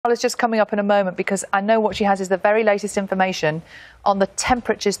Carol is just coming up in a moment because I know what she has is the very latest information on the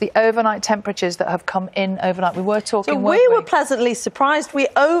temperatures, the overnight temperatures that have come in overnight. We were talking... So we were pleasantly surprised. We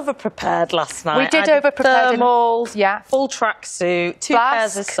over-prepared last night. We did over-prepare. Thermals, yeah. Full tracksuit, two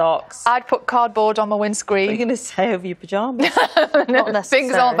pairs of socks. I'd put cardboard on my windscreen. What are you going to say over your pyjamas? No,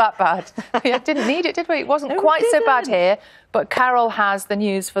 things aren't that bad. Yeah, didn't need it, did we? It wasn't quite so bad here. But Carol has the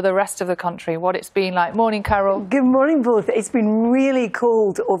news for the rest of the country, what it's been like. Morning, Carol. Good morning, both. It's been really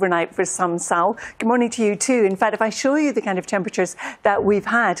cold overnight for some, Sal. Good morning to you too. In fact, if I show you the kind of temperatures that we've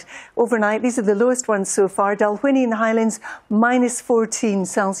had overnight, these are the lowest ones so far. Dalwhinnie in the Highlands, minus 14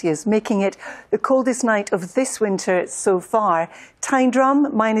 Celsius, making it the coldest night of this winter so far.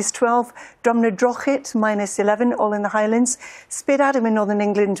 Tyndrum, minus 12. Drumnadrochit, minus 11, all in the Highlands. Spade Adam in Northern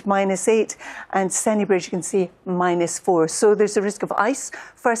England, minus 8. And Sennybridge, you can see, minus 4. So there's a risk of ice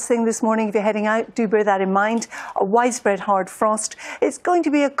first thing this morning if you're heading out. Do bear that in mind. A widespread hard frost. It's going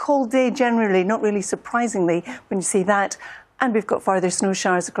to be a cold day generally, not really surprisingly when you see that. And we've got further snow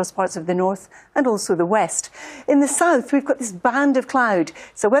showers across parts of the north and also the west. In the south, we've got this band of cloud.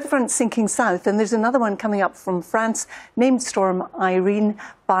 So weather front sinking south, and there's another one coming up from France, named Storm Irene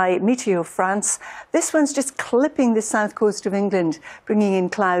by Meteo France. This one's just clipping the south coast of England, bringing in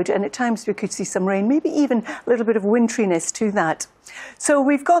cloud, and at times we could see some rain, maybe even a little bit of winteriness to that. So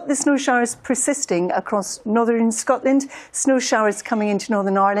we've got the snow showers persisting across northern Scotland, snow showers coming into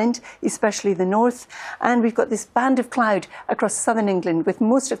Northern Ireland, especially the north, and we've got this band of cloud across southern England with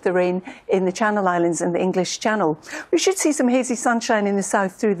most of the rain in the Channel Islands and the English Channel. We should see some hazy sunshine in the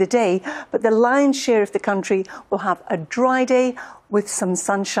south through the day, but the lion's share of the country will have a dry day with some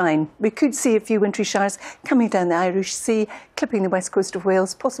sunshine. We could see a few wintry showers coming down the Irish Sea, clipping the west coast of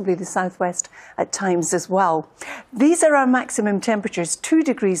Wales, possibly the southwest at times as well. These are our maximum temperatures, 2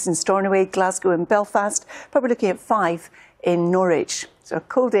 degrees in Stornoway, Glasgow and Belfast, but we're looking at 5 in Norwich. So a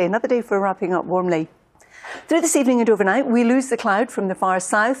cold day, another day for wrapping up warmly. Through this evening and overnight, we lose the cloud from the far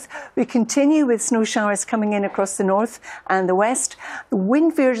south. We continue with snow showers coming in across the north and the west. The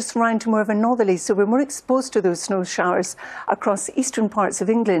wind veers around to more of a northerly, so we're more exposed to those snow showers across eastern parts of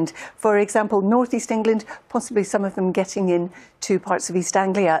England. For example, northeast England, possibly some of them getting in to parts of East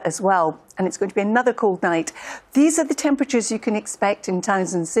Anglia as well. And it's going to be another cold night. These are the temperatures you can expect in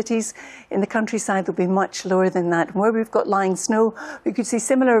towns and cities. In the countryside, they'll be much lower than that. Where we've got lying snow, we could see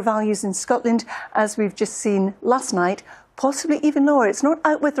similar values in Scotland as we've just seen last night, possibly even lower. It's not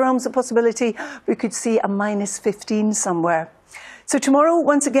out with the realms of possibility. We could see a minus 15 somewhere. So tomorrow,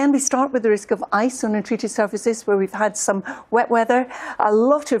 once again, we start with the risk of ice on untreated surfaces where we've had some wet weather, a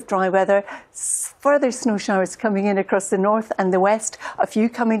lot of dry weather, further snow showers coming in across the north and the west, a few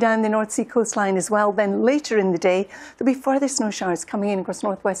coming down the North Sea coastline as well. Then later in the day, there'll be further snow showers coming in across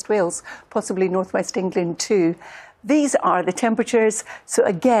northwest Wales, possibly northwest England too. These are the temperatures. So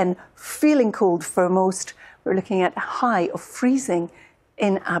again, feeling cold for most. We're looking at a high of freezing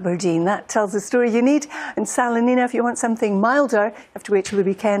in Aberdeen. That tells the story you need. And Sal and Nina, if you want something milder, you have to wait till the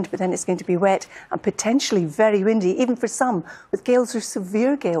weekend, but then it's going to be wet and potentially very windy, even for some, with gales or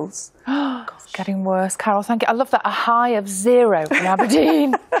severe gales. God, it's getting worse. Carol, thank you. I love that. A high of 0 in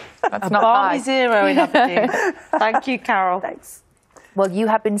Aberdeen. That's not high. 0 in Aberdeen. Thank you, Carol. Thanks. Well, you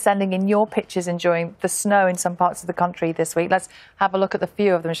have been sending in your pictures enjoying the snow in some parts of the country this week. Let's have a look at the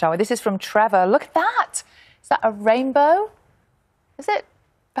few of them, shall we? This is from Trevor. Look at that. Is that a rainbow? Is it?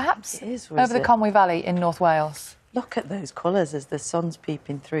 Perhaps it is, over the Conwy Valley in North Wales. Look at those colours as the sun's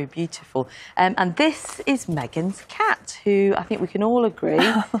peeping through. Beautiful. And this is Megan's cat, who I think we can all agree,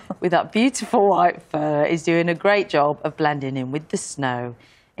 with that beautiful white fur, is doing a great job of blending in with the snow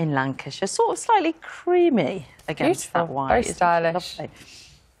in Lancashire. Sort of slightly creamy against that white. Very stylish.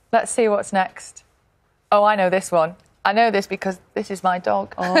 Let's see what's next. Oh, I know this one. I know this because this is my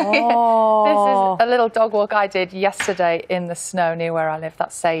dog. Oh. This is a little dog walk I did yesterday in the snow near where I live.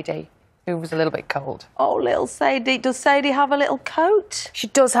 That's Sadie, who was a little bit cold. Oh, little Sadie. Does Sadie have a little coat? She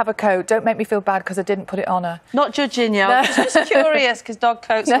does have a coat. Don't make me feel bad because I didn't put it on her. Not judging you. I'm just curious because dog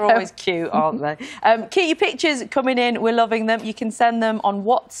coats are always cute, aren't they? Keep your pictures coming in. We're loving them. You can send them on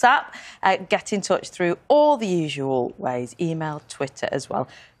WhatsApp. Get in touch through all the usual ways. Email, Twitter as well.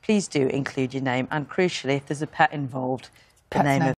 Please do include your name and, crucially, if there's a pet involved, the name of